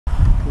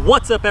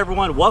What's up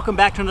everyone? Welcome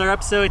back to another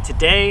episode.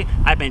 Today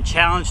I've been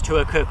challenged to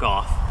a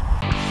cook-off.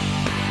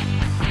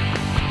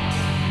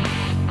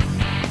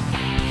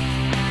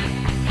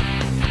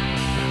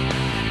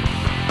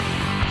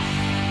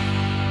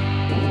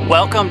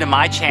 Welcome to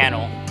my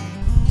channel.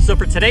 So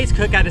for today's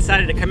cook, I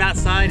decided to come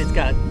outside. It's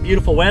got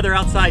beautiful weather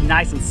outside,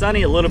 nice and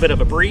sunny, a little bit of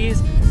a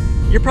breeze.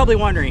 You're probably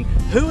wondering,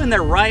 who in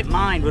their right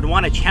mind would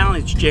want to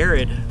challenge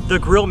Jared, the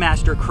grill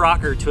master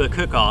Crocker, to a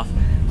cook-off?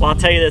 Well, I'll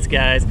tell you this,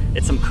 guys,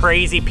 it's some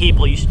crazy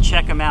people. You should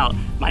check them out.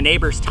 My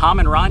neighbors, Tom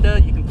and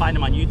Rhonda, you can find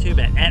them on YouTube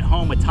at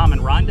Home with Tom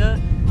and Rhonda.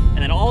 And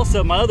then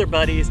also my other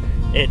buddies,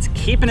 it's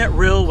Keeping It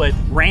Real with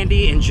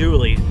Randy and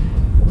Julie.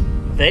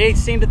 They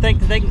seem to think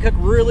that they can cook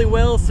really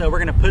well, so we're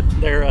gonna put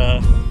their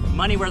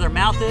money where their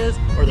mouth is,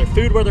 or their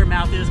food where their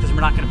mouth is, because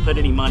we're not gonna put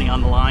any money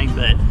on the line,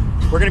 but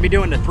we're gonna be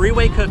doing the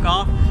three-way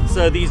cook-off.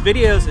 So these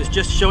videos is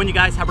just showing you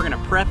guys how we're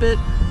gonna prep it.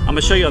 I'm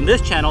gonna show you on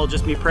this channel,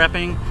 just me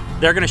prepping.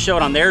 They're gonna show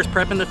it on theirs,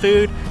 prepping the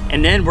food.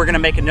 And then we're gonna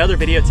make another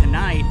video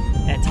tonight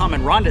at Tom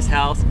and Rhonda's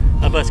house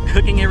of us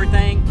cooking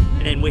everything.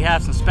 And then we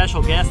have some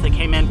special guests that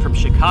came in from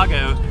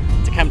Chicago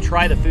to come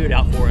try the food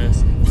out for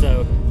us.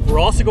 So we're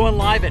also going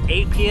live at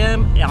 8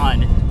 p.m.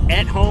 on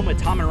At Home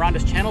with Tom and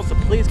Rhonda's channel. So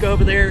please go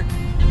over there,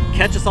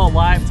 catch us all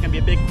live. It's gonna be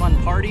a big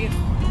fun party.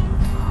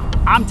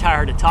 I'm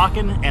tired of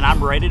talking and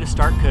I'm ready to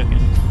start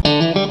cooking.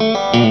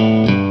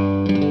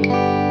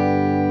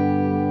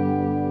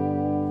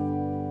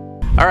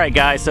 All right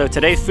guys, so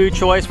today's food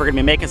choice, we're gonna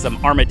be making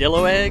some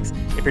armadillo eggs.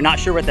 If you're not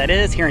sure what that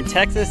is, here in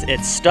Texas,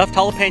 it's stuffed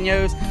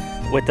jalapenos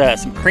with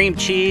some cream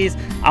cheese.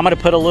 I'm gonna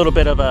put a little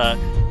bit of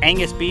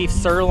Angus beef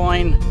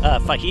sirloin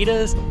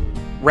fajitas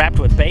wrapped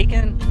with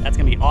bacon. That's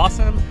gonna be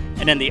awesome.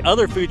 And then the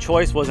other food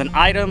choice was an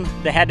item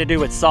that had to do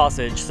with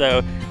sausage.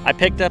 So I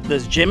picked up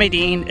this Jimmy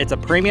Dean. It's a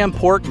premium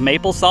pork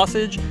maple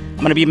sausage.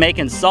 I'm gonna be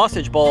making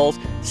sausage balls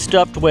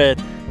stuffed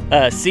with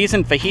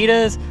seasoned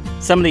fajitas,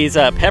 some of these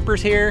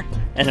peppers here,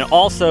 and then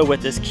also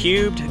with this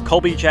cubed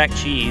Colby Jack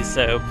cheese.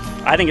 So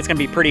I think it's gonna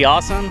be pretty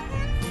awesome.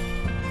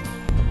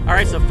 All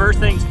right, so first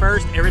things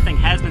first, everything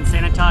has been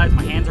sanitized.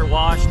 My hands are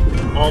washed.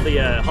 All the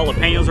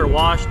jalapenos are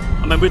washed.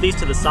 I'm gonna move these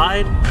to the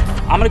side.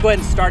 I'm gonna go ahead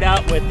and start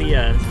out with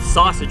the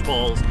sausage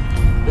balls.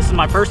 This is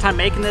my first time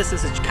making this.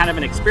 This is kind of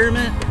an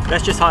experiment.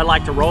 That's just how I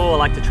like to roll. I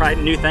like to try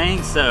new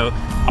things. So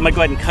I'm gonna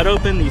go ahead and cut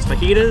open these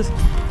fajitas.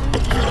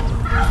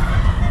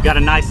 Got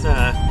a nice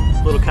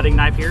little cutting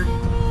knife here.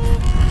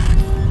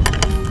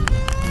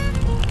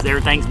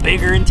 Everything's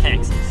bigger in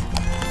Texas.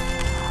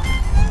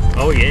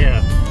 Oh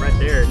yeah, right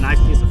there, nice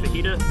piece of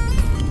fajita.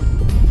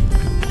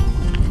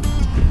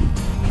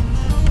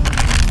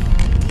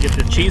 Get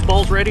the cheese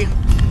balls ready,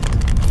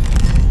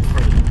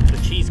 or the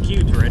cheese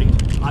cubes ready,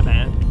 my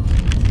bad.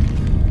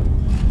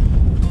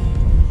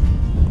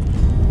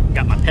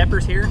 Got my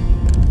peppers here.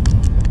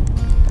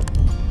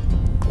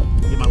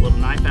 Get my little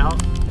knife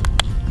out.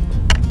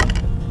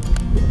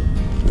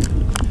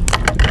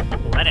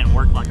 Well, that didn't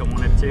work like I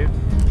wanted to.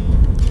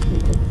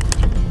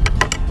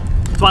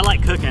 So I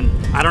like cooking.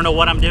 I don't know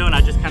what I'm doing.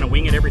 I just kind of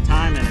wing it every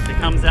time, and if it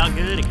comes out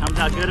good, it comes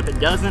out good. If it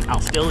doesn't, I'll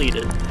still eat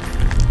it.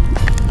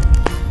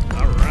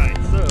 All right,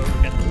 so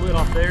we got the lid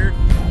off there.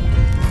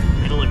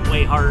 It'll look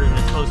way harder than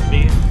it's supposed to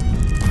be.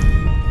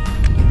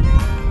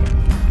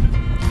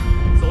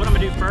 So what I'm gonna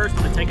do first,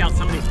 I'm gonna take out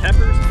some of these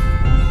peppers.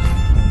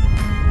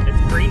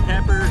 It's green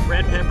peppers,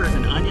 red peppers,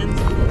 and onions.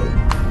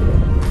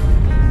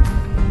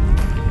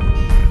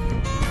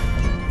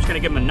 Just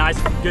gonna give them a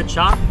nice, good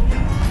chop.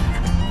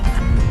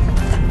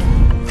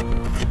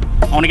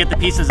 I want to get the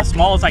pieces as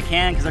small as I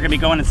can because they're going to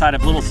be going inside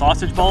of little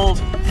sausage bowls.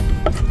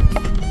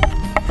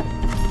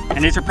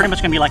 And these are pretty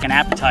much going to be like an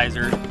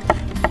appetizer.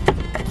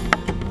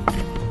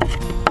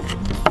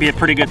 Be a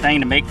pretty good thing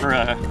to make for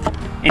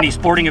any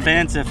sporting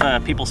events if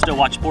people still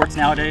watch sports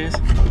nowadays.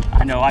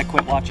 I know I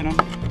quit watching them.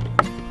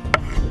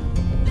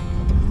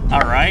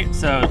 All right,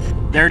 so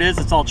there it is.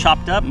 It's all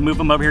chopped up. Move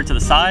them over here to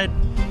the side.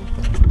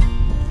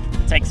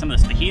 Take some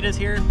of the fajitas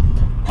here.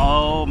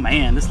 Oh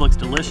man, this looks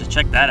delicious.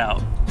 Check that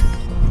out.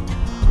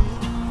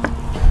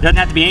 Doesn't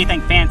have to be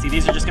anything fancy.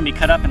 These are just gonna be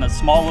cut up into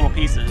small little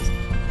pieces.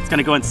 It's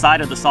gonna go inside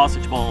of the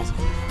sausage bowls.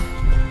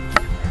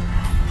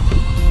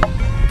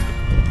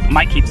 I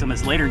might keep some of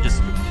this later and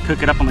just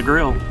cook it up on the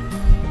grill.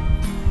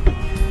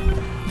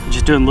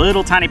 Just doing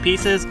little tiny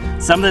pieces.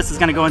 Some of this is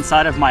gonna go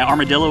inside of my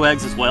armadillo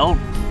eggs as well.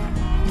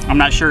 I'm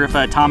not sure if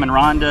Tom and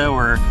Rhonda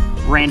or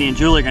Randy and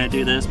Julie are gonna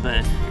do this,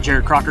 but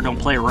Jared Crocker don't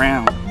play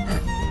around.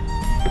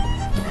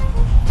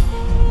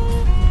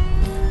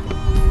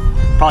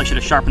 Probably should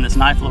have sharpened this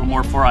knife a little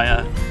more before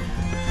I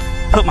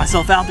put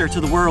myself out there to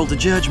the world to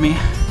judge me.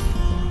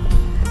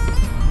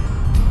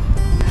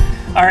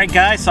 All right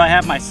guys, so I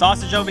have my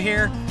sausage over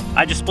here.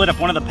 I just split up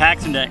one of the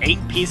packs into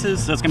 8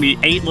 pieces, so it's gonna be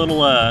 8 little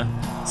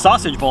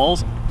sausage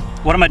bowls.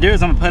 What I'm gonna do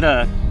is I'm gonna put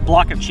a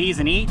block of cheese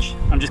in each.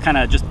 I'm just kind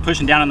of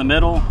pushing down in the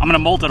middle. I'm gonna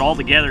mold it all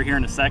together here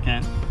in a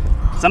second.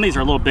 Some of these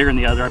are a little bigger than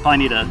the other. I probably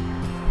need to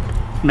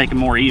make them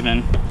more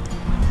even.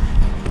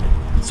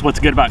 So what's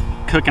good about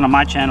cooking on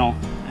my channel,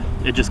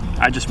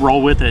 I just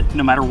roll with it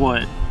no matter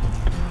what.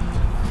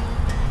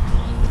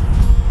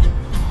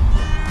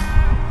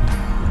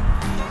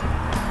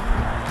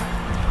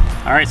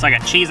 All right, so I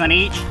got cheese on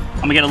each.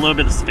 I'm gonna get a little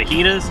bit of the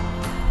fajitas.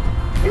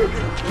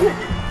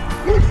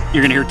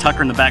 You're gonna hear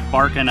Tucker in the back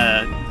barking.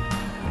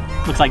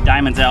 Looks like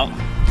Diamond's out,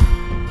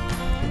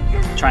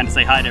 trying to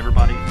say hi to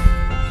everybody.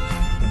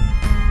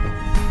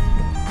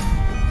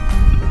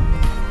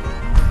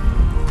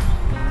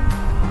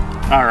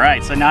 All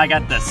right, so now I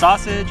got the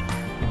sausage,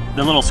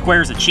 the little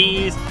squares of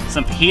cheese,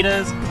 some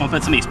fajitas. I'm gonna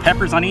put some of these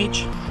peppers on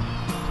each.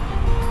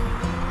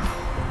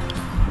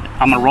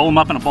 I'm gonna roll them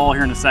up in a ball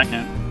here in a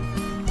second.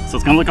 So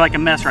it's gonna look like a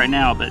mess right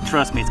now, but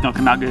trust me, it's gonna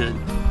come out good.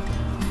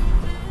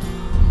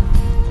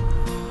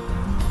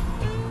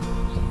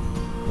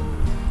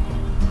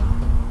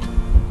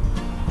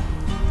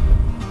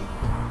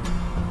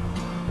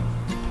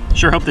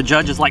 Sure hope the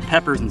judges like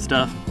peppers and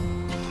stuff.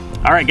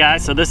 All right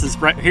guys, so this is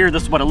right here,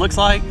 this is what it looks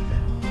like.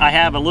 I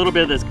have a little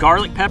bit of this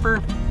garlic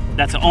pepper.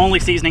 That's the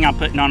only seasoning I'm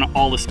putting on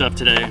all the stuff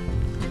today.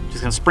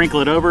 Just gonna sprinkle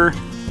it over.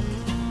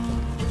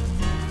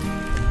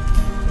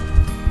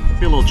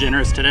 Feel a little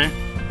generous today.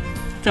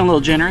 Feeling a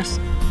little generous.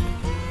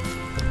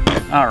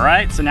 All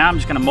right, so now I'm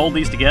just gonna mold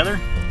these together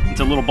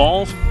into little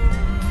balls.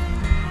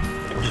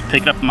 Just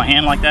pick it up in my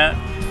hand like that.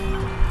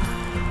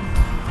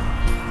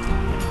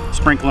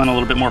 Sprinkle in a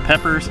little bit more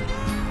peppers.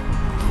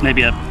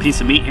 Maybe a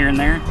piece of meat here and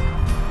there.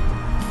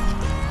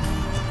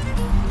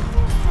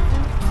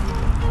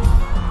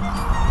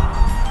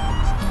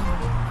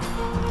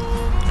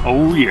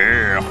 Oh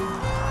yeah.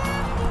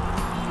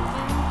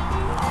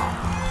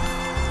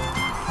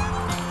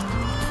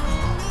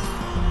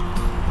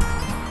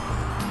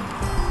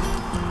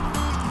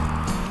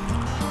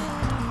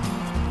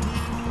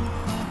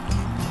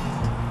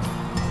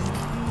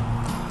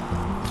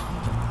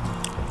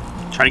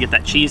 Try to get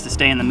that cheese to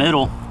stay in the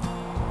middle.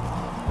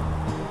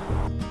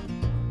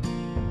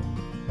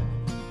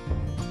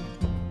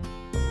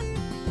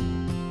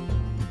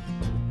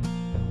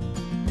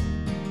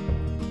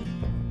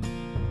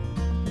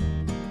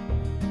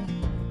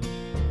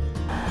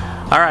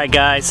 All right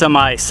guys, so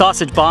my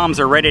sausage bombs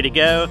are ready to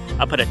go.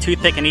 I put a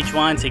toothpick in each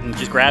one so you can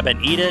just grab it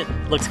and eat it.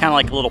 Looks kind of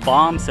like a little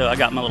bomb, so I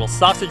got my little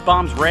sausage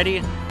bombs ready.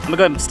 I'm gonna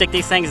go ahead and stick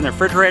these things in the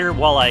refrigerator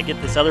while I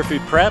get this other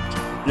food prepped,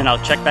 and then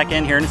I'll check back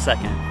in here in a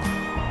second.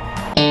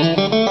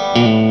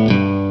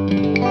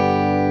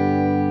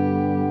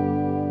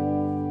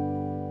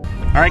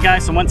 All right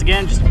guys, so once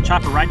again, just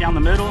chop it right down the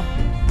middle.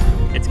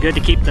 It's good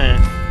to keep the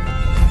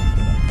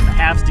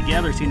halves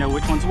together so you know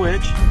which one's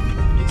which. You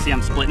can see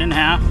I'm splitting in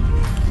half.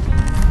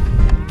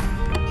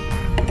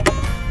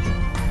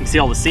 You can see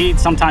all the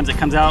seeds. Sometimes it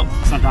comes out,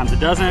 sometimes it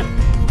doesn't.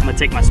 I'm gonna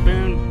take my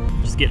spoon,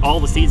 just get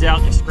all the seeds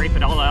out, just scrape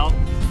it all out.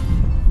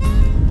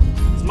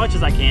 As much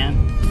as I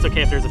can. It's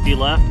okay if there's a few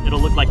left. It'll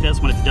look like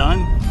this when it's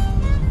done.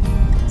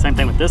 Same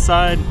thing with this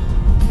side.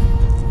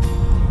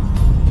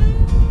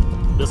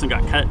 This one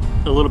got cut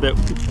a little bit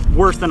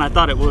worse than I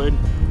thought it would.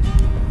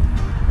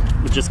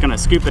 We're just gonna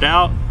scoop it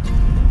out.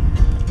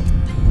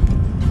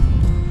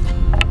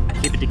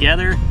 Keep it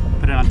together,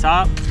 put it on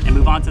top, and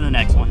move on to the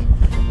next one.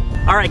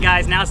 All right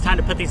guys, now it's time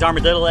to put these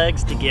armadillo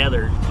eggs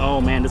together.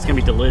 Oh man, this is gonna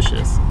be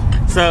delicious.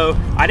 So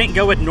I didn't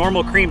go with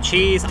normal cream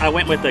cheese. I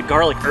went with the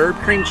garlic herb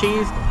cream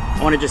cheese. I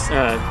want to just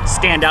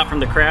stand out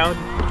from the crowd.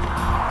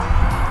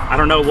 I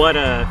don't know what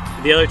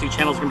the other two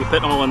channels are gonna be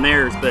putting all in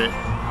theirs, but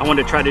I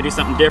wanted to try to do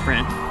something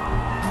different.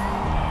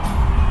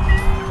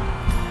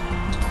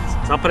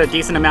 So I'll put a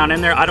decent amount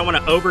in there. I don't want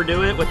to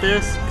overdo it with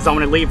this because I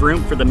want to leave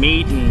room for the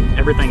meat and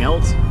everything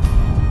else.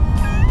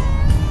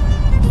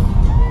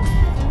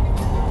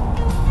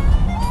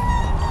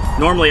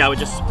 Normally I would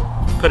just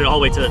put it all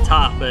the way to the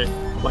top, but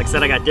like I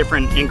said, I got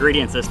different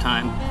ingredients this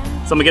time.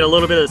 So I'm gonna get a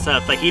little bit of this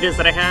fajitas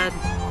that I had.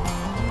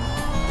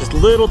 Just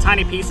little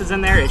tiny pieces in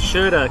there. It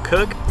should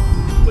cook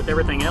with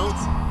everything else.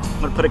 I'm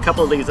gonna put a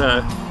couple of these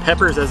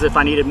peppers as if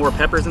I needed more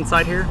peppers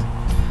inside here.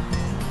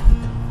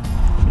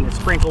 And then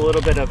sprinkle a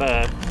little bit of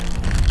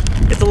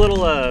it's a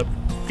little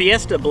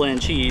Fiesta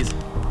blend cheese.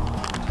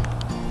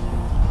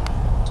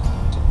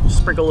 Just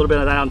sprinkle a little bit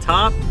of that on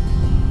top.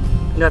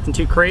 Nothing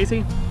too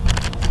crazy.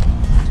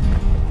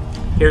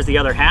 Here's the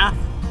other half.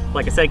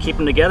 Like I said, keep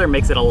them together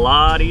makes it a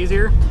lot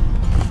easier.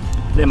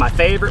 Then my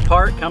favorite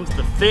part comes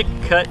the thick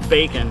cut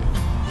bacon.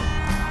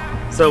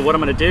 So what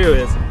I'm gonna do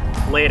is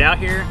lay it out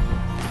here.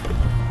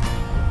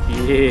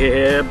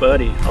 Yeah,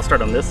 buddy. I'll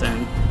start on this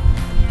end.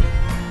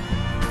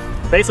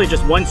 Basically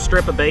just one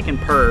strip of bacon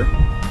per.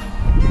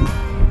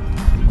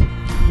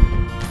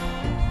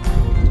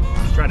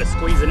 Just try to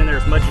squeeze it in there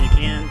as much as you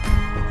can.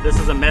 This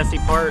is a messy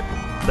part,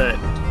 but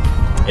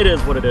it is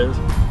what it is.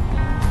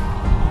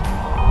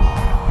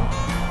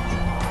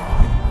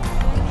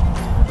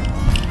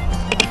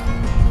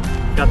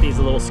 Got these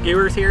little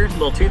skewers here,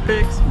 little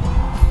toothpicks.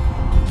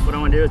 What I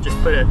want to do is just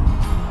put it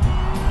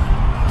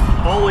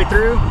all the way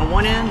through on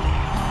one end,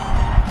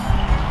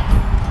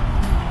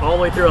 all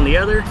the way through on the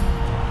other.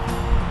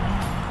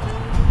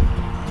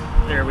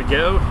 There we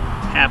go,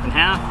 half and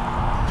half.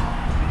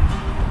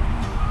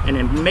 And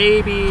then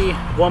maybe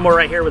one more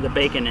right here where the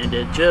bacon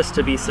ended, just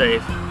to be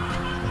safe.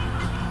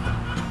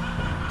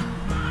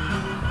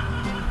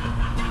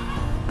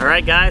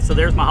 Alright guys, so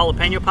there's my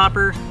jalapeno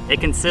popper. It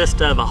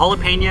consists of a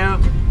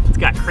jalapeno, it's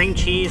got cream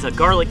cheese, a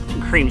garlic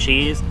cream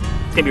cheese.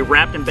 It's gonna be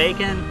wrapped in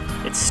bacon.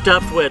 It's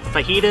stuffed with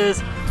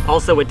fajitas,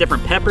 also with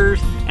different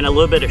peppers, and a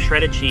little bit of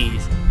shredded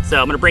cheese.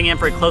 So I'm gonna bring you in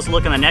for a closer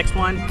look on the next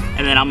one,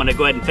 and then I'm gonna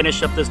go ahead and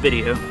finish up this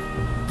video.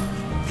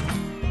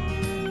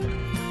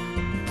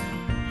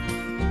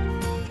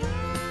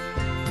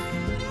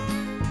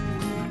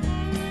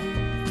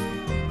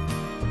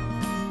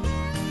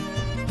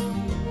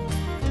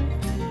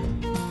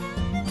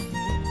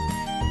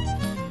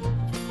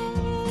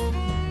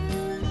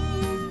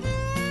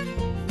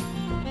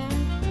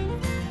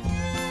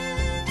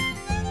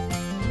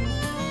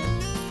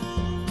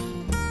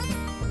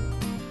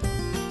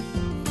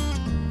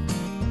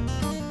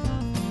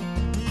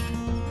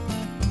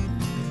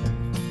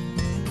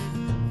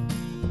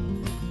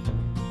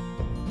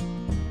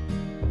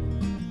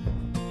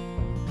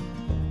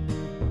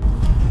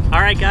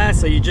 Alright guys,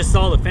 so you just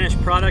saw the finished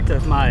product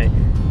of my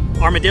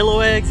armadillo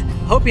eggs.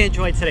 Hope you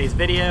enjoyed today's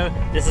video.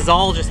 This is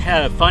all just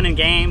fun and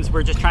games.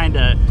 We're just trying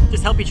to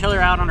help each other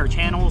out on our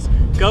channels.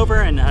 Go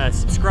over and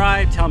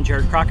subscribe, tell them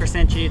Jared Crocker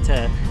sent you,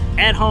 to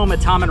At Home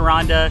with Tom and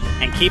Rhonda,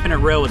 and Keeping It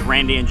Real with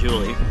Randy and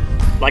Julie.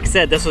 Like I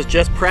said, this was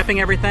just prepping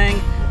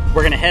everything.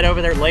 We're gonna head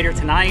over there later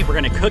tonight. We're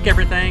gonna cook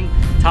everything.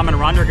 Tom and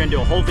Rhonda are gonna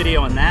do a whole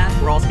video on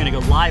that. We're also gonna go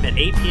live at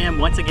 8 p.m.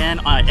 once again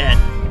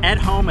at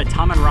Home with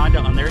Tom and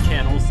Rhonda on their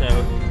channel. So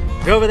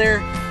go over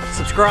there,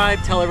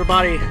 subscribe, tell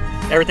everybody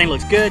everything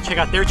looks good. Check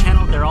out their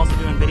channel. They're also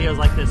doing videos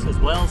like this as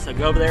well. So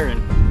go over there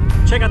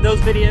and check out those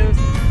videos.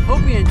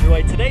 Hope you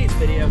enjoyed today's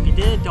video. If you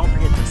did, don't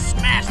forget to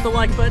smash the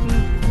like button.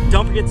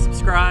 Don't forget to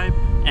subscribe,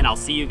 and I'll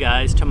see you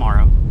guys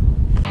tomorrow.